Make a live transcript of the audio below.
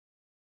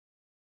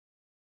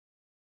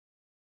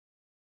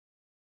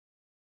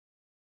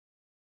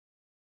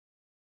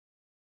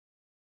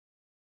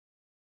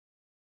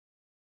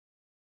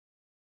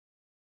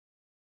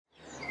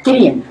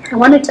Gideon, I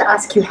wanted to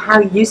ask you how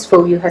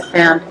useful you have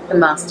found the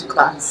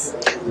masterclass.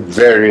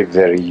 Very,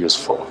 very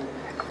useful.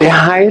 The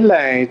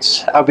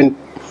highlights have been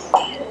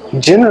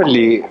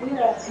generally,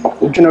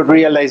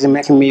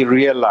 making me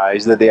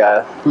realize that there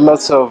are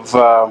lots of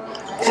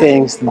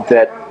things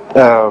that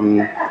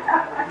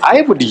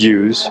I would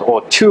use,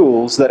 or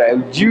tools that I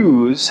would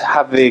use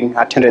having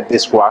attended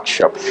this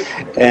workshop,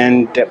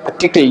 and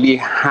particularly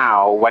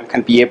how one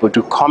can be able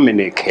to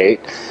communicate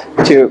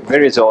to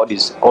various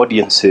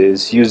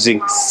audiences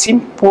using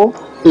simple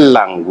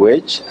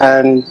language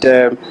and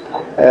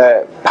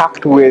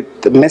packed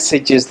with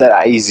messages that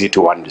are easy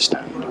to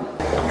understand.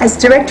 As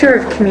Director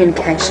of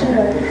Communication,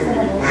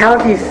 how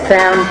have you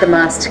found the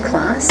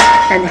masterclass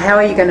and how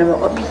are you going to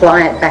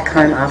apply it back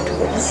home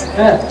afterwards?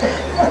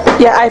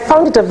 Yeah, I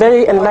found it a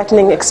very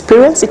enlightening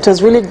experience. It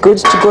was really good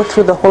to go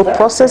through the whole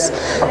process,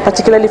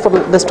 particularly from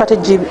the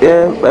strategy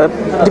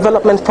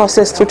development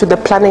process through to the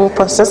planning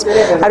process.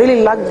 I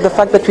really liked the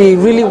fact that we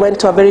really went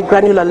to a very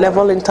granular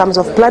level in terms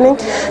of planning.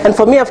 And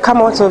for me, I've come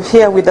out of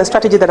here with a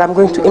strategy that I'm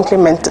going to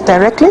implement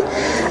directly.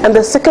 And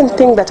the second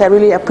thing that I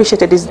really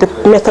appreciated is the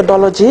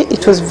methodology.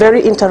 It was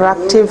very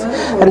interactive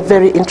and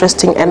very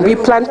interesting. And we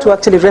plan to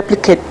actually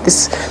replicate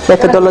this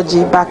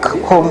methodology back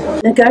home.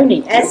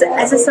 Ngoni, as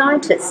a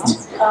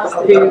scientist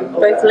who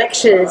both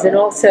lectures and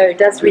also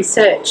does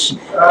research,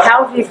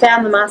 how have you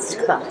found the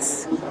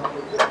masterclass?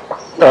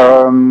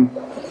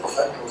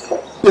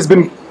 It's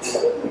been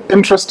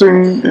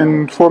interesting,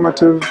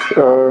 informative.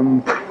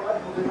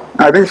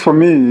 I think for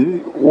me,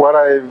 what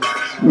I've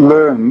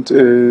learned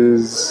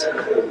is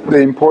the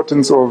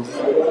importance of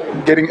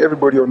getting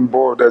everybody on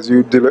board as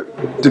you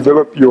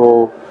develop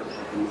your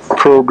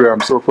program.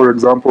 So for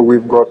example,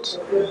 we've got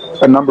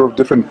a number of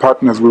different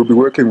partners we'll be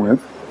working with,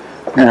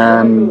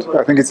 and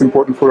I think it's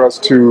important for us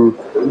to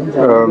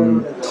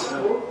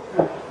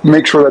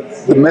make sure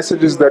that the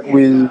messages that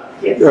we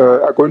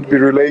are going to be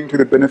relaying to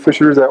the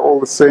beneficiaries are all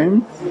the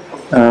same,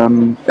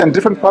 and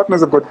different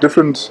partners have got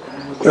different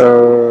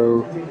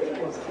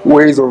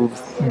ways of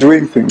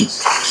doing things.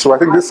 So I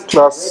think this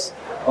class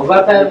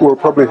will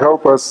probably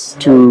help us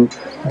to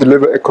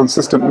deliver a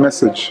consistent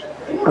message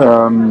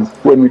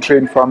when we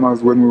train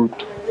farmers, when we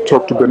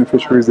talk to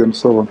beneficiaries and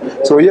so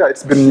on. So yeah,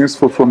 it's been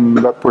useful from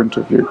that point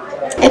of view.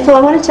 Ethel,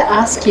 I wanted to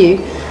ask you,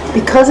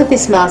 because of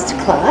this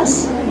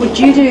masterclass, would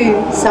you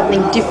do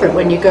something different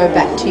when you go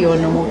back to your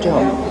normal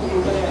job?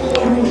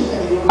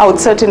 I would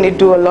certainly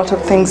do a lot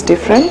of things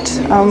different.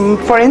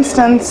 For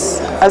instance,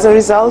 as a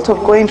result of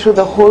going through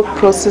the whole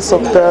process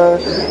of the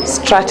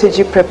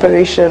strategy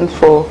preparation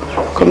for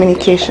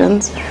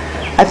communications,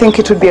 I think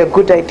it would be a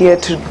good idea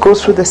to go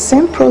through the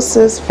same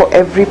process for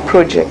every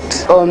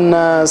project. On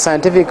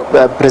scientific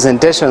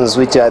presentations,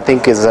 which I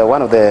think is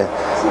one of the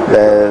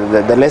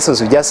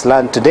lessons we just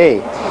learned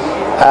today,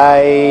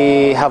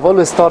 I have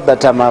always thought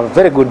that I'm a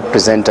very good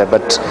presenter,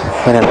 but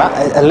when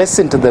I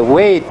listen to the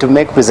way to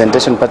make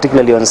presentation,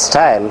 particularly on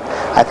style,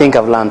 I think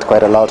I've learned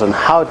quite a lot on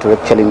how to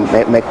actually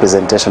make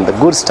presentation, the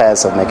good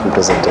styles of making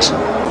presentation.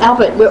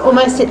 Albert, we're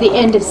almost at the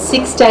end of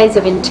 6 days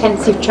of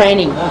intensive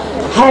training.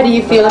 How do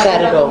you feel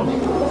about it all?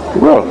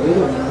 Well,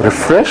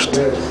 refreshed,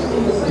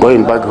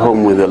 going back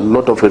home with a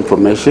lot of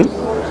information.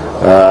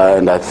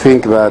 And I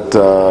think that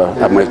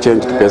I'm a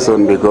changed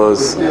person,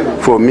 because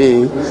for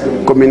me,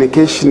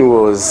 communication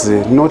was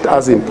not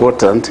as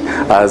important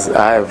as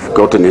I've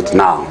gotten it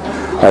now.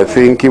 I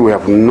think we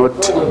have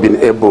not been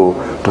able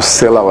to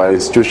sell our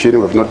institution,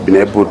 we have not been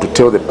able to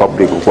tell the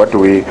public what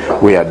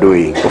we are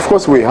doing. Of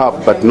course we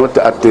have, but not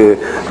at the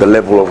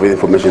level of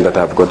information that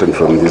I've gotten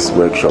from this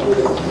workshop.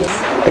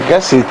 I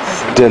guess it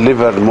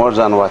delivered more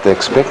than what I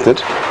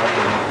expected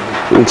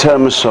in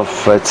terms of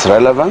its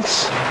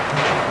relevance.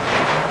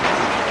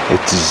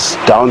 It is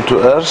down to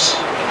earth,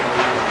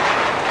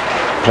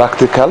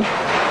 practical,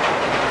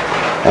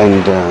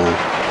 and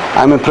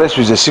I'm impressed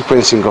with the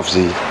sequencing of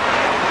the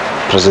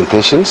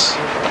presentations,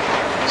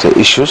 the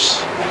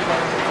issues,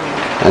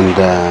 and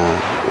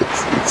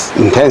it's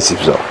intensive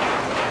though.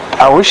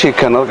 I wish I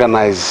can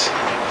organize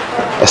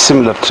a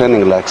similar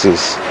training like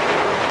this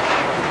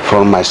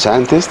for my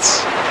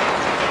scientists,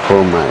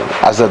 for my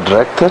other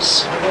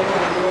directors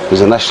with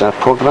the national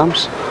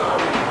programs,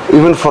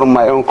 even for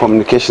my own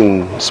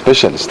communication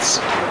specialists.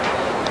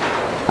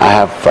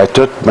 I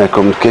thought my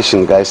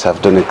communication guys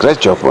have done a great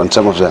job on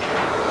some of the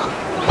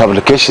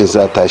publications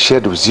that I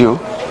shared with you,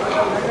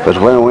 but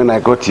when I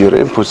got your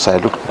inputs, I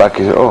looked back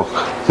and oh,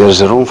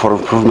 there's a room for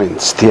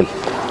improvement still.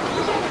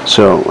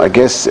 So I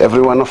guess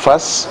every one of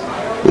us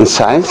in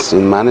science,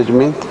 in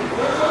management,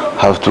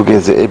 have to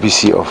get the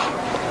ABC of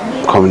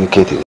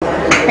communicating.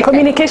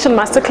 Communication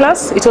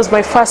masterclass, it was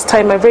my first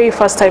time, my very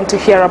first time to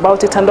hear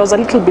about it, and I was a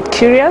little bit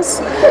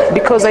curious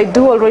because I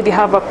do already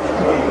have a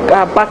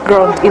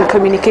background in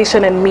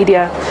communication and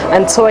media,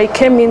 and so I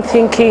came in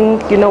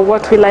thinking, you know,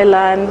 what will I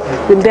learn?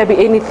 Will there be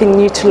anything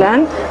new to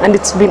learn? And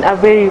it's been a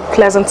very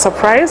pleasant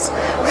surprise.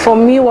 For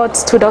me, what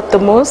stood out the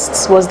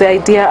most was the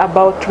idea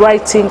about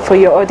writing for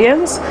your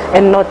audience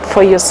and not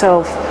for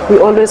yourself. We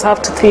always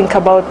have to think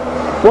about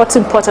what's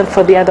important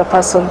for the other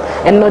person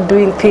and not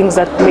doing things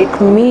that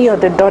make me or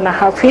the donor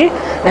happy,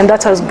 and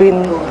that has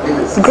been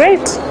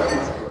great.